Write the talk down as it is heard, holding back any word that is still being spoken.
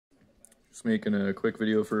Just making a quick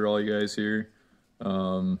video for all you guys here.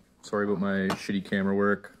 Sorry about my shitty camera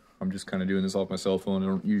work. I'm just kind of doing this off my cell phone. I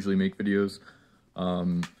don't usually make videos.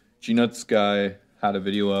 Gnutzguy had a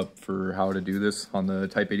video up for how to do this on the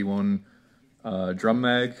Type 81 drum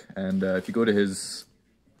mag, and if you go to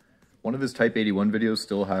one of his Type 81 videos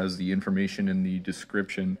still has the information in the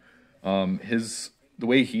description. The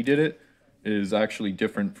way he did it is actually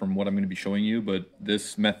different from what I'm going to be showing you, but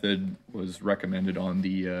this method was recommended on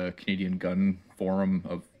the Canadian gun forum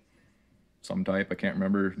of some type. I can't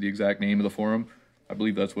remember the exact name of the forum. I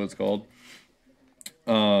believe that's what it's called.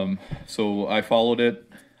 So I followed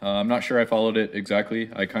it. I'm not sure I followed it exactly.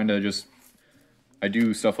 I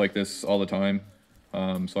do stuff like this all the time.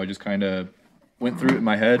 So I just kind of went through it in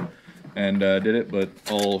my head and did it, but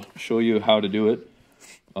I'll show you how to do it.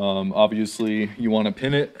 Obviously you want to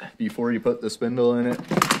pin it before you put the spindle in it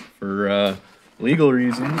for legal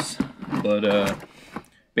reasons, but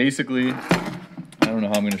basically, I don't know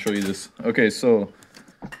how I'm going to show you this. Okay, so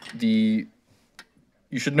you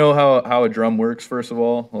should know how a drum works first of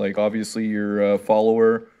all. Like obviously your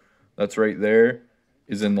follower that's right there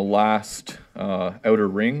is in the last outer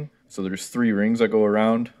ring. So there's 3 rings that go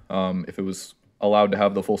around. If it was allowed to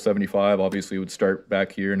have the full 75, obviously it would start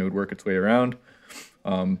back here and it would work its way around.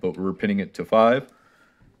 But we're pinning it to 5.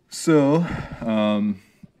 So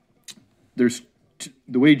there's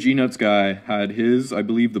the way Gnutzguy had his, I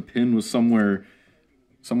believe the pin was somewhere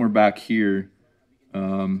back here,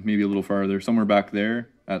 maybe a little farther, somewhere back there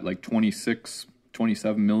at like 26,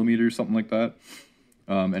 27 millimeters, something like that.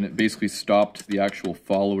 And it basically stopped the actual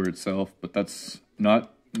follower itself, but that's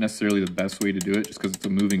not necessarily the best way to do it just because it's a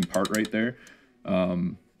moving part right there.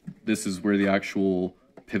 This is where the actual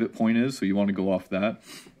pivot point is, so you want to go off that.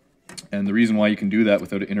 And the reason why you can do that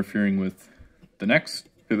without it interfering with the next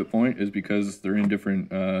pivot point is because they're in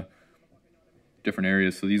different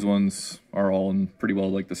areas. So these ones are all in pretty well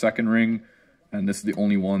like the second ring, and this is the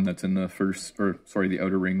only one that's in the the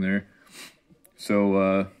outer ring there.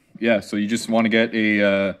 So yeah, so you just want to get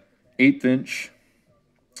a 1/8 inch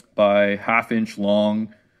by 1/2 inch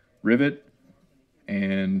long rivet,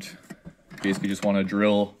 and basically just want to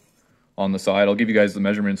drill on the side. I'll give you guys the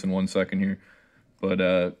measurements in 1 second here,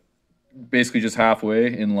 but basically just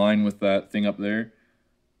halfway in line with that thing up there.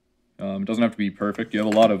 It doesn't have to be perfect. You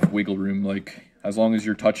have a lot of wiggle room, like as long as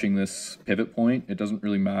you're touching this pivot point, it doesn't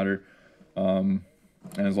really matter, and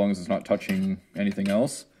as long as it's not touching anything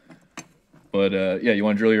else. But yeah, you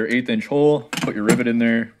want to drill your 1/8 inch hole, put your rivet in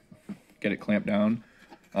there, get it clamped down.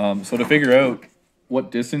 So to figure out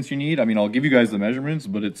what distance you need, I mean, I'll give you guys the measurements,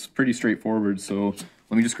 but it's pretty straightforward. So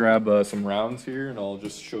let me just grab some rounds here and I'll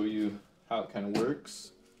just show you how it kind of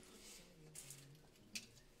works.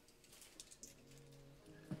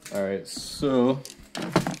 All right, so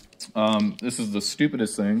this is the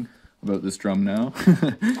stupidest thing about this drum now,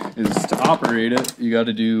 is to operate it, you got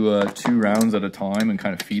to do 2 rounds at a time and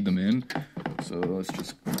kind of feed them in. So let's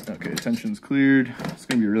just, okay, tension's cleared. It's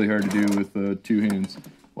going to be really hard to do with 2 hands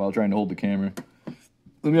while trying to hold the camera.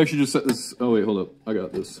 Let me actually just set this, oh wait, hold up, I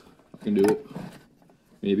got this. I can do it.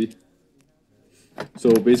 Maybe.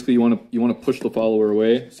 So basically you want to push the follower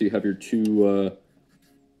away, so you have your two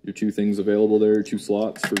things available there, 2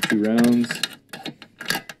 slots for 2 rounds.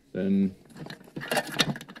 Then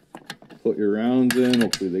put your rounds in.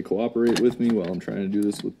 Hopefully they cooperate with me while I'm trying to do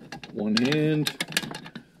this with 1 hand,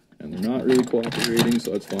 and they're not really cooperating,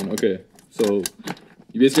 so that's fun. Okay, so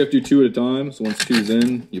you basically have to do 2 at a time. So once 2's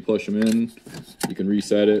in, you push them in, you can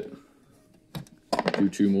reset it, do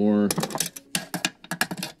 2 more,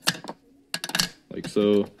 like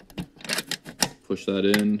so, push that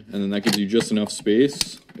in, and then that gives you just enough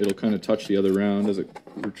space. It'll kind of touch the other round as it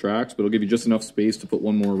retracts, but it'll give you just enough space to put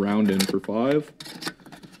 1 more round in for 5.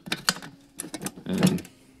 And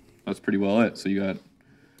that's pretty well it. So you got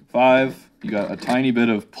 5, you got a tiny bit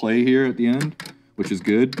of play here at the end, which is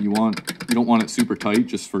good. You don't want it super tight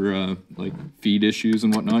just for like feed issues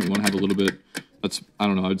and whatnot. You want to have a little bit, that's, I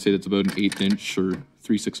don't know, I'd say that's about an 1/8 inch or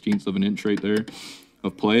 3/16 of an inch right there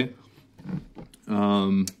of play.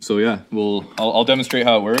 So yeah, I'll demonstrate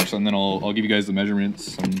how it works, and then I'll give you guys the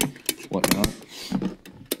measurements and whatnot.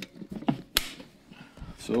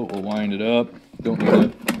 So we'll wind it up. Don't need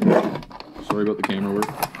it. Sorry about the camera work.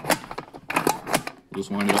 We'll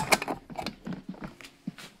just wind it up.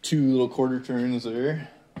 2 little quarter turns there.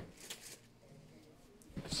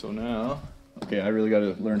 So now, okay, I really got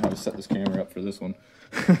to learn how to set this camera up for this one.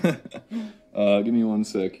 Give me 1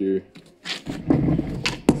 sec here. See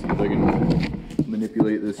if I can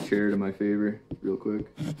manipulate this chair to my favor real quick.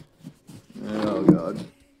 Oh god,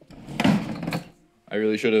 I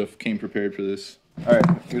really should have came prepared for this. All right,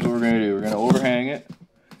 here's what we're gonna do. We're gonna overhang it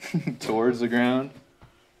towards the ground.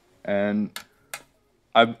 And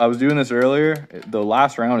I was doing this earlier. The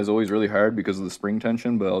last round is always really hard because of the spring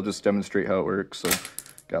tension, but I'll just demonstrate how it works. So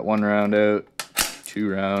got 1 round out,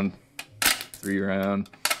 2 round, 3 round,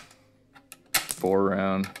 4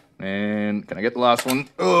 round, and can I get the last one?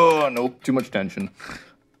 Oh, nope, too much tension.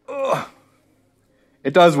 Oh.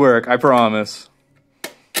 It does work, I promise.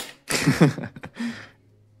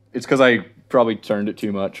 It's because I probably turned it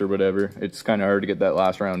too much or whatever. It's kind of hard to get that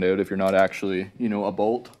last round out if you're not actually, you know, a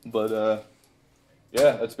bolt. But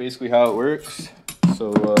yeah, that's basically how it works.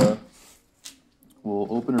 So we'll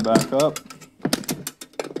open her back up.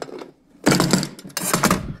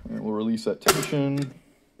 And we'll release that tension.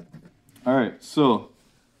 All right, so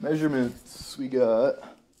measurements we got.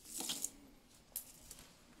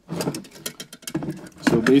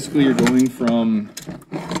 So basically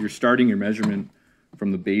you're starting your measurement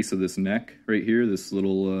from the base of this neck right here, this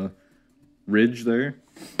little ridge there.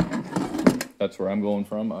 That's where I'm going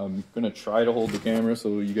from. I'm gonna try to hold the camera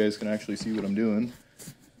so you guys can actually see what I'm doing.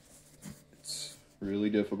 It's really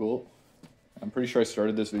difficult. I'm pretty sure I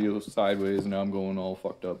started this video sideways and now I'm going all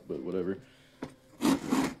fucked up, but whatever.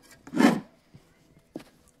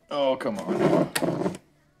 Oh, come on.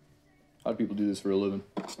 How do people do this for a living?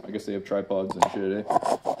 I guess they have tripods and shit, eh?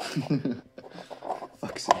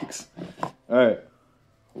 Fuck's sakes. Alright.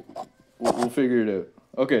 We'll figure it out.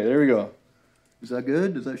 Okay, there we go. Is that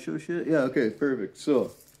good? Does that show shit? Yeah, okay, perfect.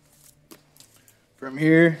 So, from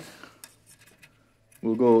here,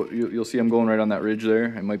 we'll go, you'll see I'm going right on that ridge there.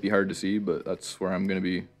 It might be hard to see, but that's where I'm going to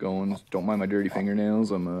be going. Don't mind my dirty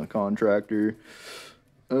fingernails. I'm a contractor.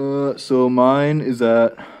 So mine is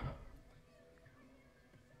at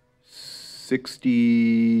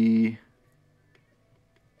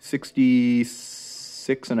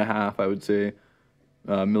 66 and a half, I would say,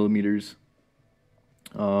 millimeters.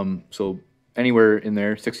 So anywhere in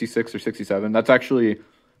there, 66 or 67. That's actually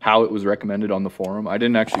how it was recommended on the forum. I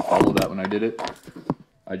didn't actually follow that when I did it.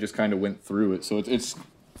 I just kind of went through it. So it's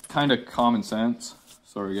kind of common sense.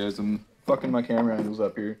 Sorry guys, I'm fucking my camera angles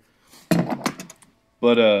up here.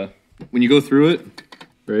 But when you go through it,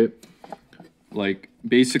 right, like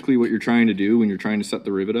basically what you're trying to do when you're trying to set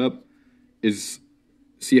the rivet up is,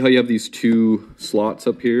 see how you have these 2 slots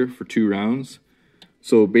up here for 2 rounds?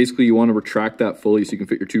 So basically you want to retract that fully so you can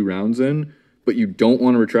fit your 2 rounds in, but you don't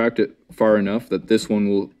want to retract it far enough that this one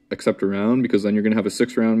will accept a round, because then you're going to have a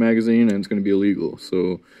 6-round magazine and it's going to be illegal.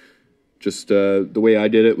 So just the way I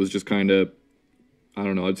did it was just kind of, I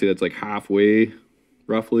don't know, I'd say that's like halfway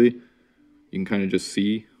roughly. You can kind of just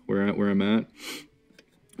see where I'm at.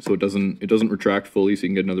 So it doesn't retract fully, so you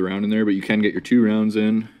can get another round in there, but you can get your 2 rounds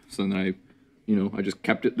in. So then I just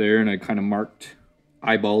kept it there and I kind of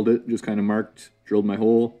eyeballed it, just kind of marked, drilled my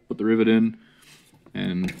hole, put the rivet in,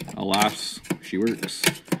 and alas, she works.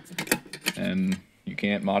 And you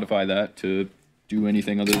can't modify that to do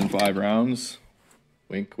anything other than 5 rounds.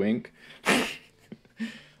 Wink, wink.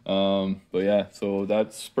 But yeah, so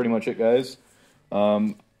that's pretty much it, guys.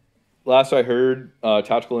 Last I heard,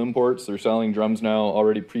 Tactical Imports, they're selling drums now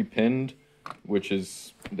already pre-pinned, which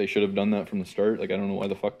is, they should have done that from the start. Like, I don't know why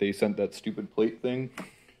the fuck they sent that stupid plate thing.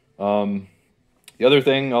 The other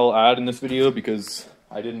thing I'll add in this video, because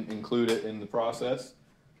I didn't include it in the process,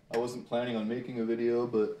 I wasn't planning on making a video,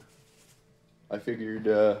 but I figured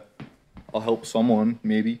I'll help someone,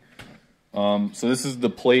 maybe. So this is the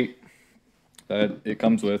plate that it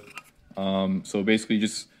comes with. So basically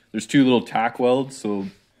just, there's 2 little tack welds, so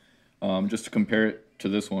just to compare it to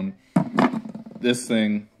this one, this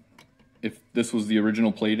thing, if this was the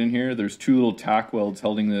original plate in here, there's 2 little tack welds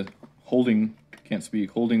holding this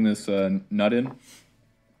nut in.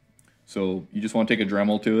 So you just want to take a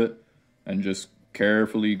Dremel to it and just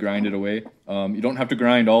carefully grind it away. You don't have to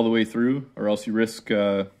grind all the way through, or else you risk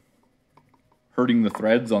hurting the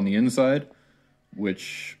threads on the inside,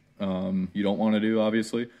 which you don't want to do,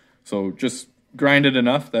 obviously. So just grind it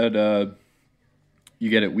enough that you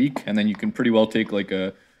get it weak, and then you can pretty well take like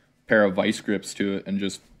a pair of vice grips to it and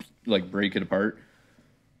just like break it apart.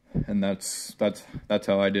 And that's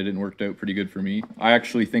how I did it, and worked out pretty good for me. I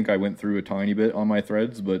actually think I went through a tiny bit on my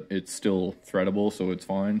threads, but it's still threadable, so it's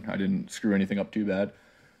fine. I didn't screw anything up too bad.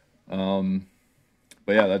 But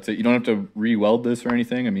yeah, that's it. You don't have to re-weld this or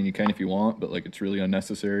anything. I mean, you can if you want, but like it's really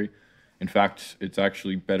unnecessary. In fact, it's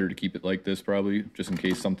actually better to keep it like this probably, just in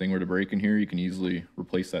case something were to break in here. You can easily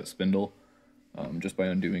replace that spindle just by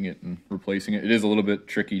undoing it and replacing it. It is a little bit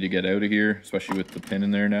tricky to get out of here, especially with the pin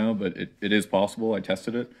in there now, but it is possible. I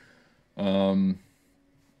tested it.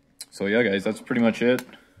 So yeah, guys, that's pretty much it.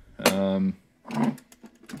 If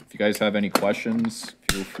you guys have any questions,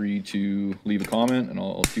 feel free to leave a comment, and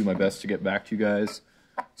I'll do my best to get back to you guys.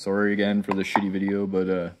 Sorry again for the shitty video,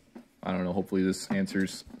 but I don't know, hopefully this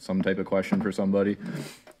answers some type of question for somebody.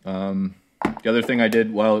 The other thing I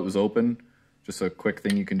did while it was open, just a quick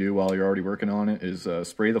thing you can do while you're already working on it, is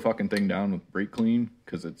spray the fucking thing down with brake clean,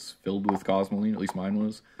 because it's filled with Cosmoline, at least mine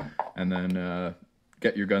was. And then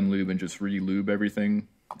get your gun lube and just re-lube everything.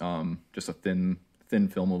 Just a thin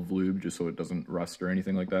film of lube, just so it doesn't rust or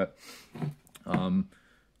anything like that.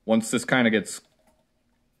 Once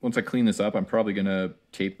I clean this up, I'm probably gonna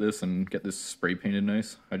tape this and get this spray painted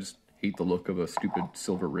nice. I just hate the look of a stupid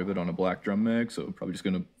silver rivet on a black drum mag, so I'm probably just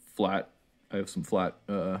gonna I have some flat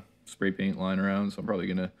spray paint lying around, so I'm probably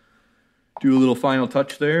gonna do a little final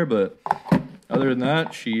touch there. But other than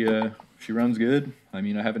that, she runs good. I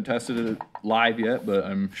mean, I haven't tested it live yet, but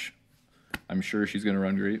I'm sure she's gonna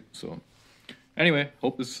run great. So anyway,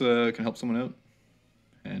 hope this can help someone out,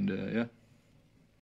 and yeah.